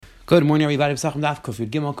Good morning, everybody. Pesachim Daf Kuf Yud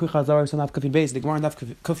Gimel Kuchas Zavar Son Daf Kuf Yud Beis. The Gemara Daf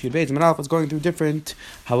Kuf Yud Beis. The Malach was going through different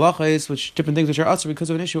halachas, different things which are usher because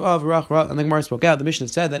of an issue of rach. And the Gemara spoke out. The Mishnah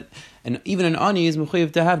said that, and even an ani is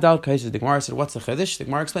mechuyev to have dal kaises. The Gemara said, "What's the chiddush?" The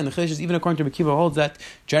Gemara explained the chiddush is even according to Rebbe Akiva holds that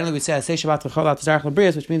generally we say "Asay Shabbat L'Chol Atazarach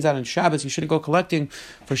L'Brias," which means that on Shabbos you shouldn't go collecting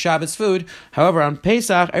for Shabbos food. However, on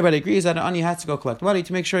Pesach, everybody agrees that an ani has to go collect money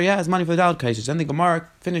to make sure he has money for the dal kaises. And the Gemara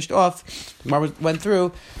finished off. The Gemara went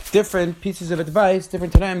through different pieces of advice,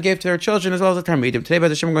 different Tanaim gave to their children as well as the Talmidim. Today, by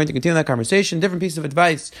the Shem, we're going to continue that conversation. Different pieces of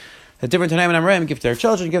advice that different Tanaim and Amraim give to their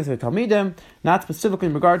children, give to the Talmidim, not specifically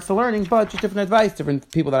in regards to learning, but just different advice.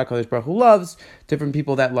 Different people that HaKadosh Baruch Hu loves, different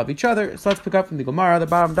people that love each other. So let's pick up from the Gemara, the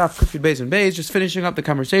bottom daf, Kuf Yud Beis and Beis, just finishing up the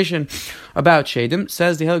conversation about Shadim.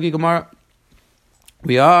 Says the Helgi Gemara.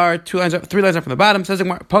 We are three lines up from the bottom. Says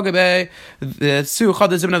Pagabe, the Su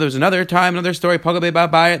Chadazim. There was another time, another story. Pagabe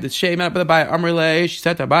Babai, the Shem up with the Babai Amrle. She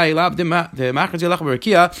said to Babai, Lab the Machaz Yalach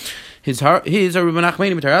Barakia. He's a Ruben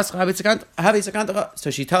Achmeni Mitaras Havi Sakanta. So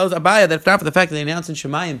she tells Abaya that if not for the fact that they announced in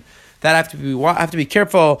Shemayim that I have to be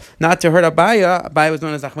careful not to hurt Abaya. Abaya was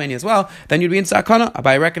known as Achmeni as well. Then you'd be in Sakana.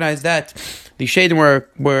 Abaya recognized that the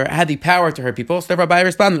Shadim had the power to hurt people. So therefore Abaya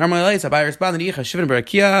responded. Abaya responded, if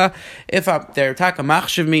they're taka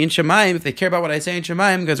machshiv me in Shemayim, if they care about what I say in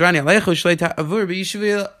Shemayim, because Rani Alechu Shlei Ta'avur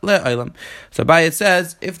B'Yishvi Le'olam. So Abaya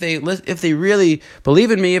says, if they really believe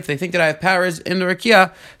in me, if they think that I have powers in the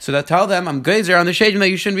Rakia, so that tell them I'm geyser on the Shadim that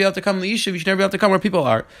you shouldn't be able to come to the Yishuv, you should never be able to come where people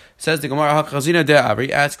are. Says the Gemara Hakazina De Avri,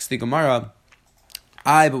 asks the Gemara,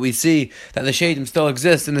 but we see that the Shadim still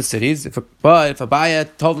exist in the cities. If Abaya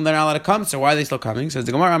told them they're not allowed to come, so why are they still coming? Says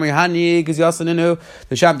the Gemara, really,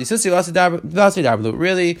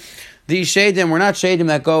 these Shadim were not Shadim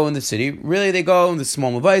that go in the city. Really, they go in the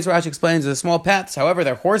small Mavais. Rashi explains the small paths. However,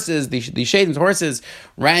 their horses, the Shadim's horses,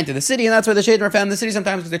 ran to the city, and that's why the Shadim are found in the city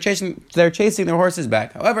sometimes because they're chasing their horses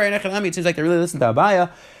back. However, in Echanami, it seems like they really listen to Abaya.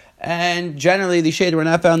 And generally, the Shadim were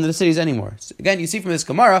not found in the cities anymore. So again, you see from this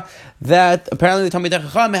Gemara that apparently the Talmidei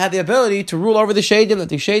Chachamim had the ability to rule over the Shadim, that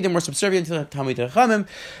the Shadim were subservient to the Talmidei Chachamim.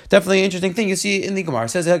 Definitely an interesting thing you see in the Gemara. It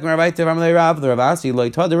says, Rav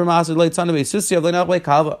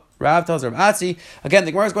tells Rav Asi. Again,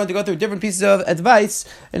 the Gemara is going to go through different pieces of advice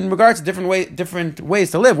in regards to different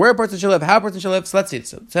ways to live, where a person should live, how a person should live. So let's see it.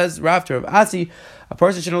 So it says, Rav to Rav Asi, a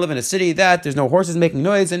person shouldn't live in a city that there's no horses making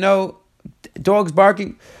noise and no dogs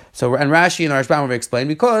barking. So, and Rashi and Rashbam will explain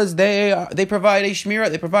because they provide a shmirah,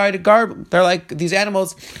 they provide a guard. They're like these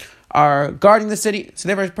animals are guarding the city. So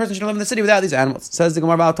therefore, a person should live in the city without these animals. It says the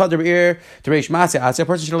Gemara about a person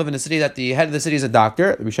should live in a city that the head of the city is a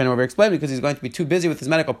doctor. Rishon will explain because he's going to be too busy with his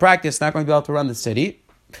medical practice, not going to be able to run the city.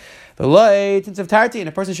 The light of tarti, and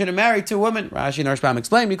a person shouldn't marry two women. Rashi and Rashbam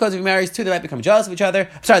explain because if he marries two, they might become jealous of each other.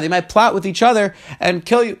 They might plot with each other and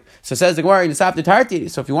kill you. So says the Gemara in Nisaf the tarti.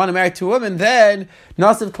 So if you want to marry two women, then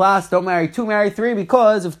Nasiv class, don't marry two, marry three,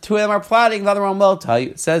 because if two of them are plotting, the other one will tell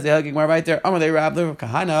you. It says the Gemara right there. Amalei Rav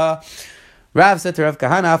Kahana. Rav said to Rav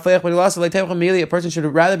Kahana, a person should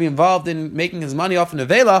rather be involved in making his money off an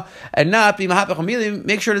avela and not be mahapach hamili.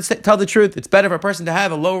 Make sure to tell the truth. It's better for a person to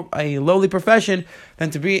have a lowly profession than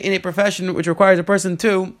to be in a profession which requires a person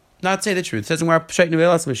to not say the truth. It says in where a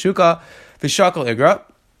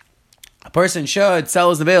person should sell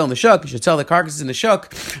his nevel in the shuk. He should sell the carcasses in the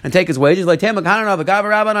shuk and take his wages. Like the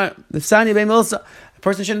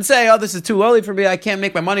person shouldn't say, this is too lowly for me, I can't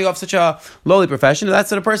make my money off such a lowly profession. That's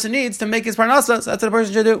what a person needs to make his parnasa. So that's what a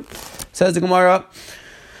person should do. Says the Gemara,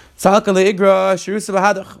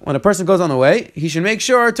 when a person goes on the way, he should make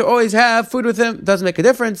sure to always have food with him. It doesn't make a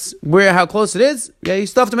difference how close it is. Yeah, you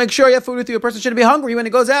still have to make sure you have food with you. A person shouldn't be hungry when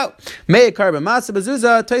he goes out. Even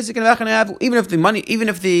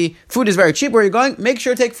if the food is very cheap where you're going, make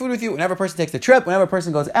sure to take food with you. Whenever a person takes the trip, whenever a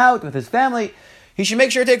person goes out with his family, he should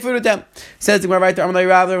make sure to take food with them. Says the Gemara right there,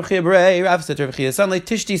 Rav said to Rav Chia, suddenly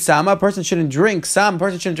Tishti Sama, a person shouldn't drink Sam, a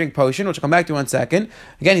person shouldn't drink potion, which I'll come back to in 1 second.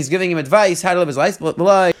 Again, he's giving him advice how to live his life.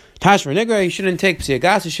 Tash for Nigra, he shouldn't take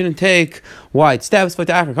psiagas, he shouldn't take white steps, but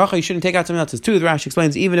he shouldn't take out someone else's tooth. Rashi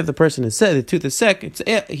explains, even if the person is sick, the tooth is sick,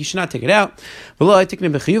 he should not take it out.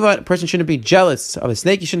 A person shouldn't be jealous of a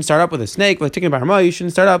snake, you shouldn't start up with a snake. You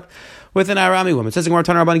shouldn't start up with an Arami woman. It says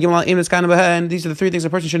and these are the three things a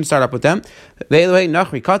person shouldn't start up with them. These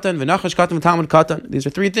are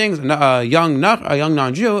three things: a young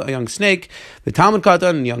non-Jew, a young snake, the Talmud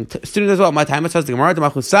Katan, a young student as well. My time it says the Gemara,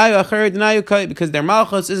 because their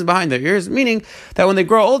malchus is behind their ears, meaning that when they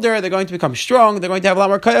grow older, they're going to become strong. They're going to have a lot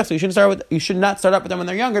more kayach. So you should not start up with them when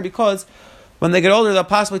they're younger, because when they get older, they'll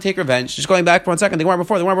possibly take revenge. Just going back for 1 second, the Gemara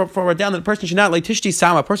before we're down that a person should not like tishti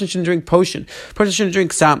sam, a person shouldn't drink potion, a person shouldn't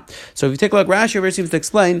drink sam. So if you take a look, Rashi over seems to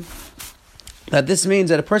explain that this means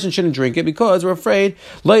that a person shouldn't drink it because we're afraid.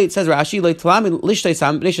 It says Rashi,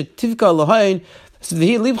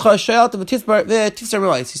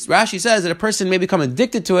 Rashi says that a person may become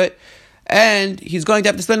addicted to it, and he's going to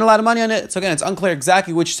have to spend a lot of money on it. So again, it's unclear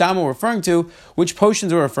exactly which Sam we're referring to, which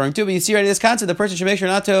potions we're referring to, but you see right in this concept, the person should make sure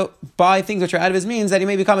not to buy things which are out of his means that he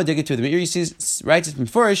may become addicted to. The Meiri writes it from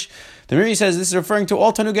Furish. The Meiri says this is referring to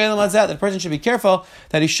all Tanu Gelim Lazat, that a person should be careful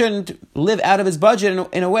that he shouldn't live out of his budget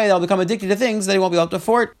in a way that will become addicted to things that he won't be able to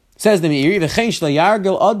afford. Says the Meiri,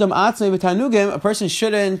 a person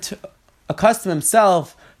shouldn't accustom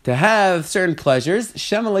himself to have certain pleasures.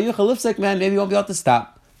 Maybe he won't be able to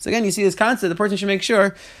stop. So again, you see this concept, the person should make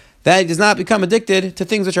sure that he does not become addicted to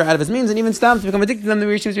things which are out of his means, and even stop to become addicted to them, the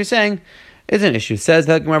Meiri seems to be saying, is an issue. Says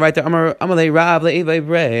the Gemara right there, Rav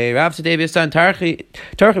today son Tarchi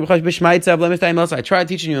I tried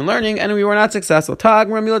teaching you in learning, and we were not successful. So I'm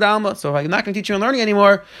not going to teach you in learning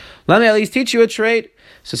anymore. Let me at least teach you a trade.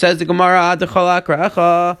 So says the Gemara,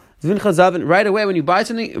 right away when you buy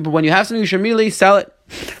something, when you have something, you should immediately sell it.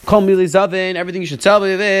 Everything you should sell.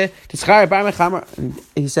 He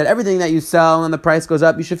said everything that you sell and the price goes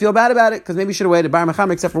up, you should feel bad about it, because maybe you should have waited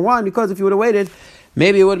except for wine, because if you would have waited,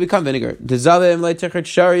 maybe it would have become vinegar. Says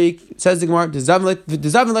the Gemara,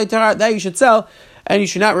 that you should sell, and you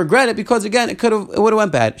should not regret it, because again, it would have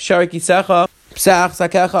went bad. First,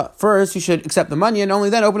 you should accept the money, and only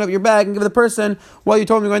then open up your bag and give the person what you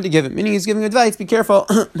told him you're going to give him. Meaning, he's giving advice. Be careful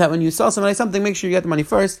that when you sell somebody something, make sure you get the money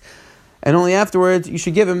first, and only afterwards you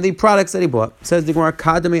should give him the products that he bought. It says the Gemara, a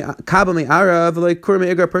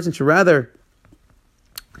person should rather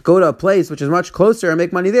go to a place which is much closer and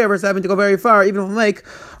make money there versus having to go very far, even if we'll make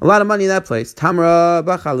a lot of money in that place.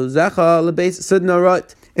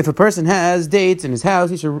 If a person has dates in his house,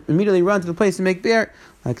 he should immediately run to the place to make beer.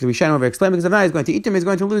 Like the Rishonim over explained, because if not, he's going to eat them, he's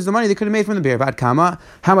going to lose the money they could have made from the beer.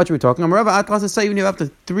 How much are we talking? Even if you have up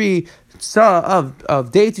to 3 saw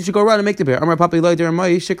of dates, you should go run and make the beer. If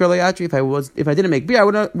I didn't make beer, I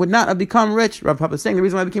would not have become rich. Rav Papa is saying the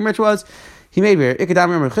reason why I became rich was he made beer.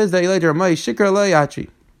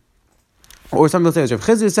 Or some people say, as Rav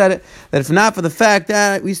Chizda said it, that if not for the fact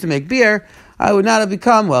that we used to make beer, I would not have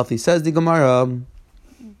become wealthy. Says the Gemara.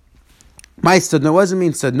 My studna, what does it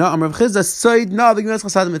mean studna?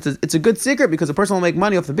 It's a good secret, because a person will make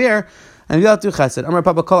money off the beer and he'll do chesed. Amar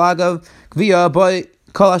Papa kol agav gviya boy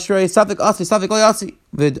kol ashrei safik asi safik loyasi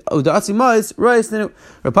vid udasi mois rois nenu.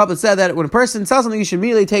 Papa said that when a person sells something, you should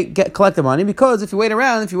immediately collect the money, because if you wait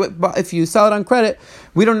around, if you sell it on credit,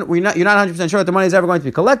 you're not 100% sure that the money is ever going to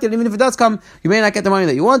be collected. Even if it does come, you may not get the money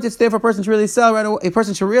that you want. It's therefore a person should really sell right away. A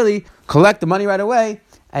person should really collect the money right away,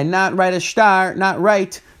 and not write a shtar, not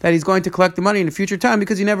write that he's going to collect the money in a future time,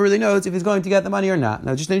 because he never really knows if he's going to get the money or not.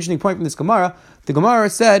 Now, just an interesting point from this Gemara. The Gemara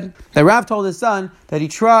said that Rav told his son that he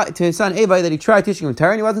tried teaching him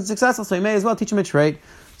Torah, and he wasn't successful, so he may as well teach him a trade.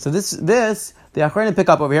 So this the Achronim pick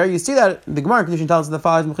up over here. You see that the Gemara condition tells us the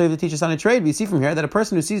father is mechuyev to teach his son a trade. But you see from here that a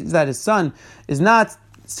person who sees that his son is not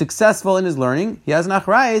successful in his learning, he has an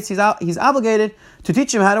achrayus, he's obligated to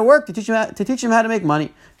teach him how to work, to teach him how to make money.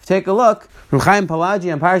 If you take a look, Reb Chaim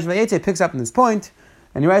Palagi and Parash Vayetze picks up in this point,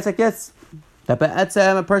 and he writes like this: that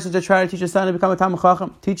a person should try to teach his son to become a Talmid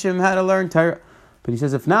Chacham, teach him how to learn Torah. But he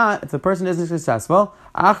says, if the person isn't successful,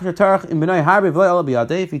 if he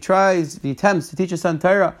attempts to teach his son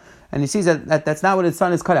Torah, and he sees that that's not what his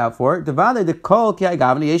son is cut out for, he says you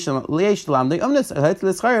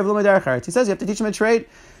have to teach him a trade,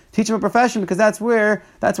 teach him a profession, because that's where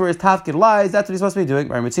his tafkid lies. That's what he's supposed to be doing.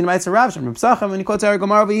 When he quotes our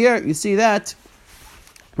Gemara over here, you see that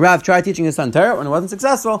Rav tried teaching his son Torah. When it wasn't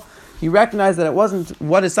successful, he recognized that it wasn't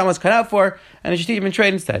what his son was cut out for, and he should teach him a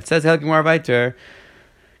trade instead. It says Gemara weiter.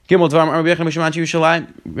 Gimel Dvarim Rabbi Yechon Mishum Anchi Yerushalayim.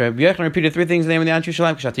 Rabbi Yechon repeated 3 things in the name of the Anchi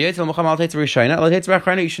Yerushalayim.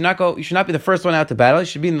 You should not be the first one out to battle. You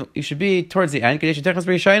should be towards the end. So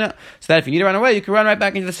that if you need to run away, you can run right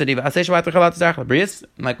back into the city. Like we saw this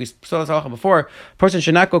halacha before, a person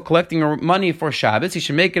should not go collecting money for Shabbos. He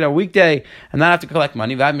should make it a weekday and not have to collect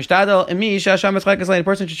money. A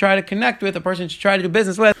person should try to connect with, a person should try to do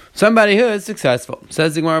business with somebody who is successful.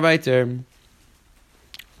 Says the Gemara weiter.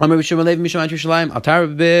 A person should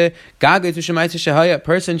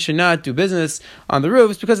not do business on the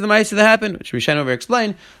roofs because of the ma'aseh that happened, which Rishonim over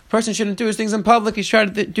explained. A person shouldn't do his things in public, he should try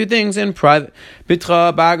to do things in private. Your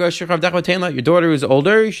daughter who is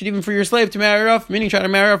older, you should even for your slave to marry her off, meaning try to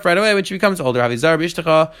marry her off right away when she becomes older.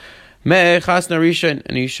 And you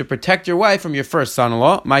should protect your wife from your first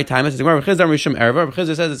son-in-law. My time is Rabbi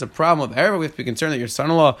Chizda says it's a problem of error. We have to be concerned that your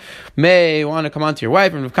son-in-law may want to come on to your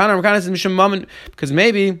wife. And Rav Kana says because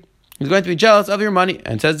maybe He's going to be jealous of your money.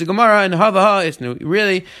 And says the Gemara, and Havaha Isnu.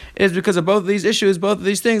 Really is because of both of these issues, both of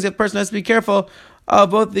these things, that person has to be careful of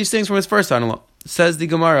both of these things from his first son-in-law. Says the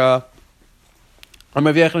Gemara,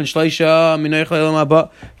 3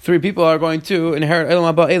 people are going to inherit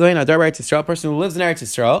Elam Haba Elohein Adar Eretz Yisrael, a person who lives in Eretz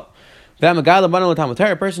Yisrael.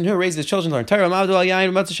 A person who raises his children to learn Torah, and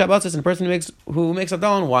a person who makes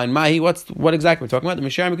Abdal wine. What exactly we're talking about? The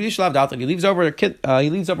Mishar Mekadish he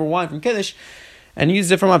leaves over wine from Kiddush and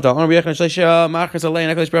uses it from Abdal.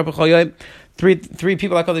 Three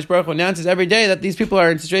people HaKadosh Baruch Hu announces every day that these people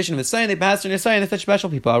are in a situation of a sign. They pass through a sign. They're such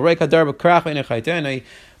special people. And a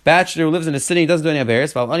bachelor who lives in a city doesn't do any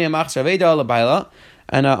averes.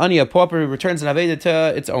 And a pauper who returns an aveda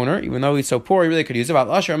to its owner, even though he's so poor, he really could use it. And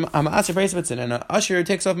an usher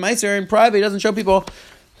takes off meiser in private. He doesn't show people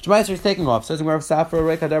which meiser is taking off. Says Rav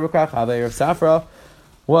Safra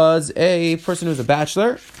was a person who was a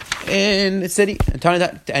bachelor in a city,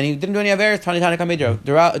 and he didn't do any averes. Tani Kamedro,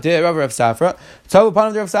 Rav Safra. So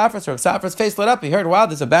upon Rav Safra, so Rav Safra's face lit up. He heard, wow,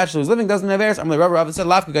 there's a bachelor who's living, doesn't have averes. I'm like, Rav said,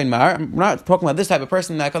 Lafka Gain Mar. I'm not talking about this type of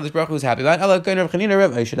person that HaKadosh Baruch Hu is happy about.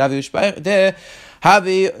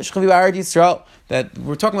 That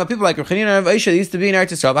we're talking about people like Rav Chanina and Rav Aisha. They used to be in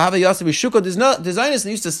Eretz Yisrael. But Yasser B'Shukot, the Zionists,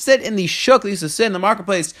 they used to sit in the shuk. They used to sit in the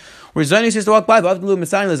marketplace where Zionists used to walk by. And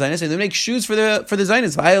they make shoes for the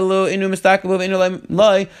Zionists. The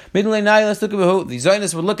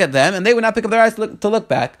Zionists would look at them and they would not pick up their eyes to look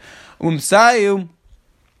back. And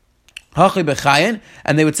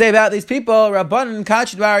they would say about these people, Rabbanan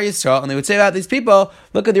Kachid Bar Yisrael, and they would say about these people,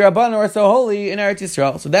 look at the Rabbanan who are so holy in Eretz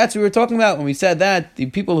Yisrael. So that's what we were talking about when we said that the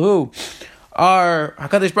people who are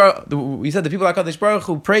HaKadosh Baruch, we said the people HaKadosh Baruch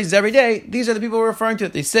who praises every day, these are the people we're referring to.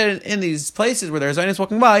 They sit in these places where there's Zionists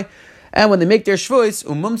walking by, and when they make their shvuos,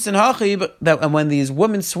 and when these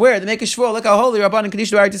women swear, they make a shvuah, look how holy Rabbanan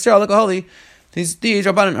Kadosh Bar Yisrael, look how holy these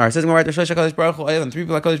Rabbanan are. It says right there, HaKadosh Baruch Hu, and 3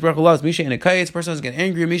 people HaKadosh Baruch Hu loves, Misha in a kayetz, a person who doesn't get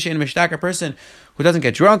angry, Misha in a mishtak, a person who doesn't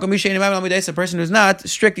get drunk, or Misha in a mamel amidais, a person who's not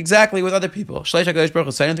strict exactly with other people. Shleish HaKadosh Baruch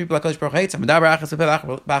Hu, 3 people HaKadosh Baruch Hu hates, Amadabar Achas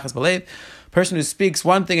B'Achas B'Lev, person who speaks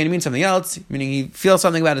one thing and he means something else, meaning he feels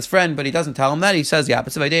something about his friend, but he doesn't tell him that. He says the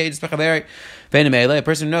opposite. A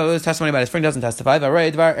person who knows testimony about his friend doesn't testify. And a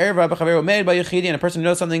person who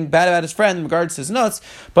knows something bad about his friend in regards to his notes,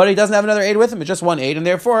 but he doesn't have another aid with him. It's just one aid, and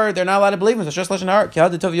therefore they're not allowed to believe him. So it's just lashon hara. Like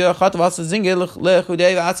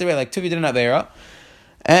Tuvi didn't have era.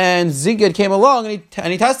 And Zigud came along and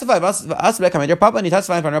he testified. And he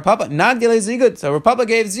testified in front of Papa. Nagdele Zigud. So Papa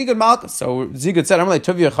gave Zigud Malchus. So Zigud said, I'm like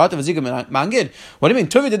Tuvi Yachat of Zigud Mangid. What do you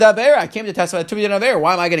mean? Tuvi did have error. I came to testify that Tuvi didn't have error.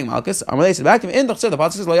 Why am I getting Malchus? I'm related back to him. In the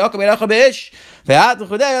Pasuk says,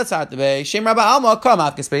 Shem Rabba Alma come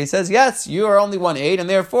Afkis. He says, yes, you are only one aid, and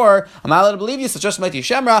therefore I'm not allowed to believe you. So just like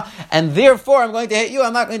Shemra, and therefore I'm going to hit you.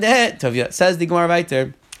 I'm not going to hit Tuvia. Says the Gemara right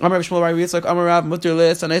there. Amar Rav Shmuel Bar Yitzchak Amar Rav Mutter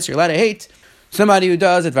Lis Anais. You're allowed to hate somebody who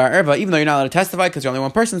does it va'erva, even though you're not allowed to testify because you're only one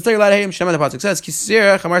person, still you're allowed to hate him. Shema the pasuk says,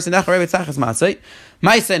 "Kisir chamar senach revet sachas masay."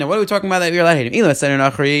 My saying, what are we talking about that you're allowed to hate him?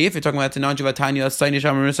 If you're talking about the non-Jew, Tanya, Saini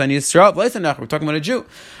Shamar, Saini Yisrael, we're talking about a Jew.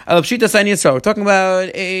 Elapshita Saini Yisrael, we're talking about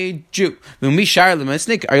a Jew.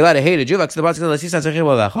 Are you allowed to hate a Jew? You're not allowed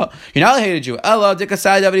to hate a Jew. Allah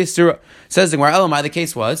dikasai David Yisura says where Elamai the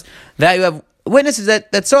case was that you have witnesses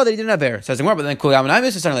that saw that he didn't have error. Says the Gemara, but then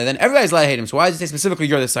then everybody's allowed to hate him. So why does it say specifically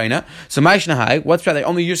you're the Saina? So Maishnahai, what's that?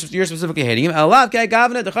 Only you're specifically hating him. The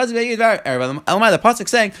pasuk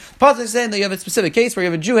saying that you have a specific case where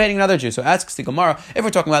you have a Jew hating another Jew. So asks the Gemara, if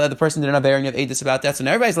we're talking about that the person didn't have error and you have edus about that, so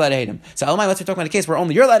now everybody's allowed to hate him. So Elamai, let's talking about a case where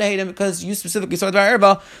only you're allowed to hate him because you specifically saw the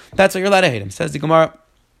error. That's why you're allowed to hate him. Says the Gemara.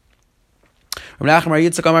 Not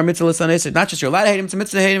just you're allowed to hate him, it's a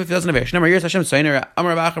mitzvah to hate him if he doesn't have error.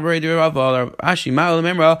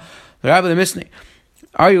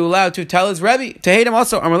 Are you allowed to tell his Rebbe to hate him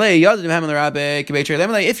also? If you know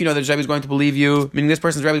that his Rebbe is going to believe you, meaning this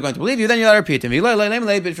person's Rebbe is going to believe you, then you're allowed to repeat him.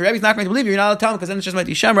 But if your Rebbe is not going to believe you, you're not allowed to tell him because then it's just like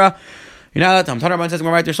Shemra. You're not allowed to tell him. Says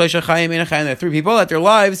right there, there are 3 people that their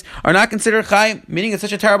lives are not considered chayim, meaning it's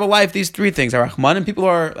such a terrible life. These 3 things are Rahman, and people who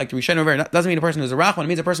are like the Rishon over. Doesn't mean a person who's a Rahman. It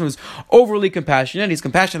means a person who's overly compassionate. He's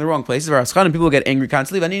compassionate in the wrong places. And people who get angry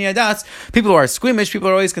constantly. People who are squeamish. People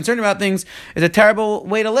who are always concerned about things. Is a terrible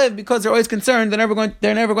way to live because they're always concerned. They're never going to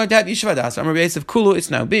have yeshiva das. Rabbi Yosef Kulu. It's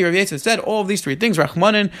now B. Rabbi Yosef said all of these 3 things.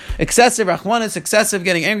 Rahmanin, excessive. Rahmanin, excessive.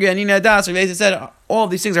 Getting angry. Anina das. Rabbi Yosef said all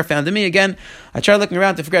of these things are found in me. Again, I tried looking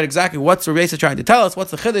around to figure out exactly what's Rabbi Yosef trying to tell us.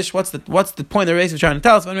 What's the chiddush? What's the point that Rabbi Yosef is trying to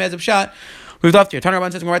tell us? When we have a shot, We've left here.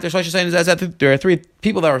 Tanarban says, right there, there are three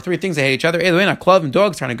people that are three things that hate each other. Eluina, club and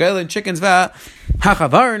dogs, trying to and chickens,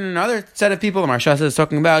 Hachavar, and another set of people. The Marsha is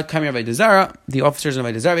talking about Kamir Vaidazara, the officers of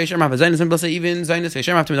Vaidazara, Veshem Havazainus, and Blasa even Zainus,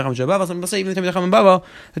 Veshem Havatam Shababas, and Blasa even Tamidacham Babo,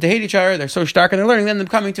 that they hate each other, they're so stark and they're learning, then they're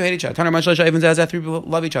coming to hate each other. Tanarban Shalisha even says that three people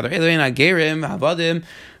love each other. Eluina, Gerim, Havadim,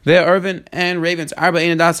 they're Irvin and Ravens. Arba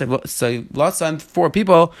Ein Adasa. So lots of four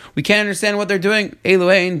people, we can't understand what they're doing.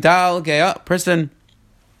 Eluain, Dal, Gaya, person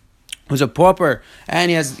who's a pauper, and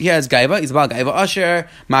he has gaiva. He's about gaiva. Asher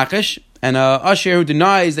makish, and Asher who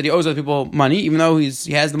denies that he owes other people money, even though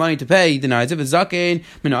he has the money to pay. He denies it. Zakein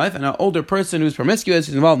minaif, and an older person who's promiscuous,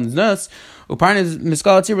 who's involved in znus. Uparn is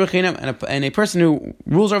miskal tzibur chinam, and a person who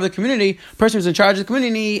rules over the community, a person who's in charge of the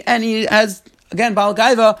community, and he has again bal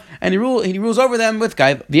gaiva, and he rules over them with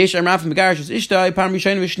gaiva. V'yeshem rafim begarish ishta ipan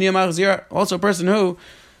rishayin v'shniyam achzira. Also a person who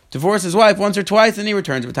divorce his wife once or twice, and he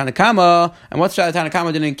returns with Tanakama. And what's the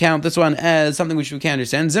Tanakama didn't count this one as something which we can't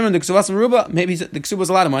understand. Zimun the Ksubas Ruba, maybe the Ksubas was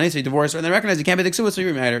a lot of money, so he divorced her, and then recognized he can't pay the Ksubas, so he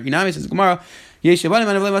remarried her. Inami says Gemara,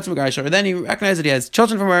 or then he recognized that he has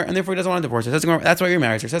children from her, and therefore he doesn't want to divorce her. That's why he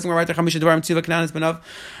remarries her. Says Gemara, right there, Chamisha Dvarim Tziva Canaan has been of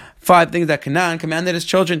 5 things that Canaan commanded his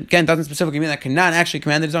children. Again, doesn't specifically mean that Canaan actually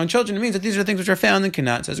commanded his own children. It means that these are things which are found in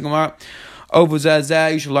Canaan. Says Gemara,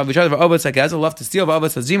 you should love each other. Ovuz Hagaz, love to steal.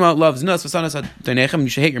 Ovuz Hazima, loves Nus. Vasanas Hadonechem, you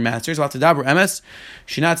should hate your masters. Love to Dabra Emes,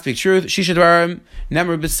 should not speak truth. She should wear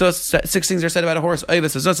Nemer Bisus. 6 things are said about a horse.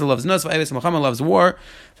 Ovuz Hazus loves Nus. Ovuz Muhammad loves war.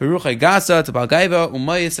 Veruchai Gasa, to Balgaiva.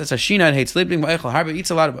 Umayis, that's Hashina, hates sleeping. Vaichel Harba eats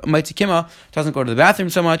a lot of Mighty Kima, doesn't go to the bathroom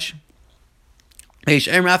so much.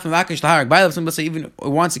 Even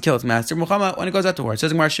wants to kill its master. Muhammad, when it goes out to war, it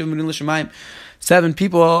says in 7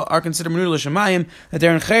 people are considered Menul Shemayim, that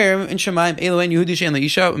they're in Chayim in Shemayim. Elohen Yehudi Shein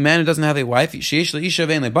Leisha, a man who doesn't have a wife, Sheish Leisha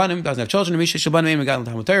Vein Lebanim, doesn't have children, Misha Shabanim Megal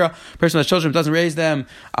Talmud Torah, person who has children doesn't raise them,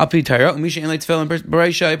 Api Torah, Misha Ein Tefillin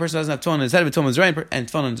Bereisha, a person doesn't have tefillin on his head, but tefillin on his right, and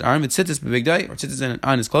tefillin on his arm, it's Tzitzis B'Big Day, or Tzitzis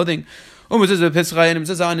on his clothing. On his door of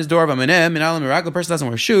Amenem, and Alam Iraq, a person doesn't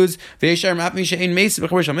wear shoes. They'll say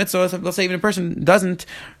even a person doesn't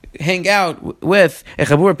hang out with a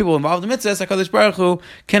chabur of people involved in mitzvahs, HaKadosh Baruch Hu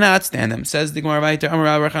cannot stand them. Says the Gemara, how do you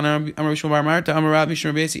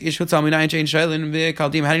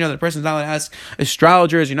know that a person is not allowed to ask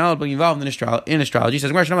astrologers? You're not allowed to be involved in astrology.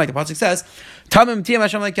 Says like the pasuk says,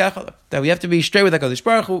 that we have to be straight with HaKadosh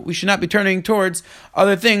Baruch Hu. We should not be turning towards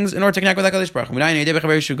other things in order to connect with HaKadosh Baruch Hu. How do you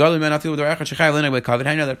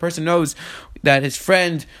know that a person knows that his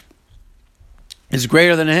friend is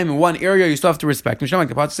greater than him in one area? You still have to respect him. Like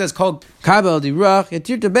the pasuk says, called Kabel Dirach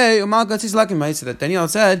Yatir Tebei Umalkas Islakim. So that Daniel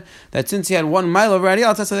said that since he had 1 mile over already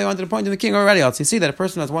else, that's why they wanted to point to the king over already else. You see that a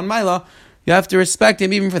person has 1 mile, you have to respect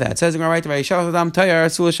him even for that. It says right to a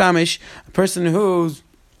person who's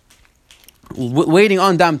waiting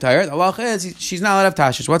on Dam Tayar, the halacha is she's not allowed to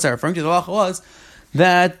have tashish. What's that referring to? The halacha was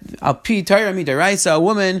that Pi Tayar Midaraisa, a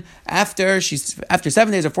woman after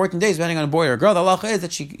 7 days or 14 days, depending on a boy or a girl, the halacha is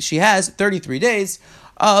that she has 33 days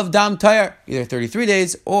of Dam Tayar, either 33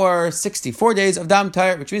 days or 64 days of Dam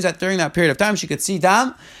Tayar, which means that during that period of time she could see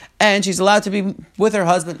Dam, and she's allowed to be with her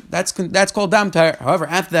husband. That's called Dam Tayar. However,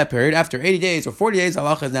 after that period, after 80 days or 40 days,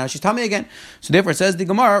 halacha is now she's tummy again. So therefore, it says the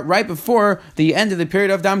Gemara, right before the end of the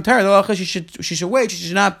period of Dam Tayar, the halacha she should wait. She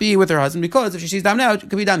should not be with her husband, because if she sees Dam now, it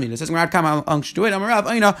could be Dam Nina. It says Gemara, how long should wait?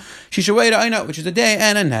 She should wait, which is a day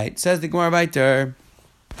and a night. It says the Gemara right there.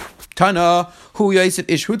 Tana, who Yosef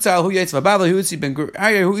Ish Hutzal, who Yosef Ababa, who Yosef ben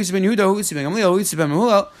Arya, who Yosef ben Yehuda, who Yosef ben Gamliel, who Yosef ben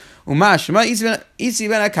Mahulal, Uma Shema, Isi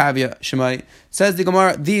ben Akavia, Shemai. Says the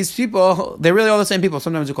Gemara, these people, they're really all the same people.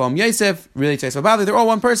 Sometimes we call them Yosef, really Yosef Ababa, they're all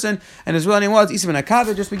one person, and his real name was Isi ben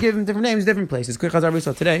Akavia, just we give them different names, different places. Quick Chazar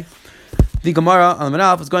B'Yisrael today. The Gemara on the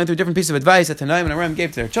Manaf was going through different pieces of advice that Tanaim and Amoraim gave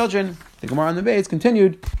to their children. The Gemara on the base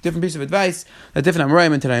continued different pieces of advice that different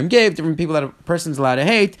Amoraim and Tanaim gave, different people that a person's allowed to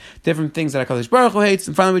hate, different things that HaKadosh Baruch Hu hates,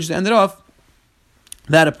 and finally we just ended off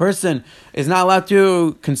that a person is not allowed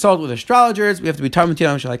to consult with astrologers. We have to be Tarmim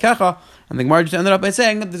Tiram Shalikecha. And the Gemara just ended up by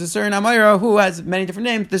saying that there's a certain Amayra who has many different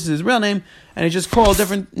names. This is his real name, and he's just called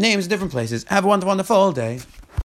different names in different places. Have a wonderful day.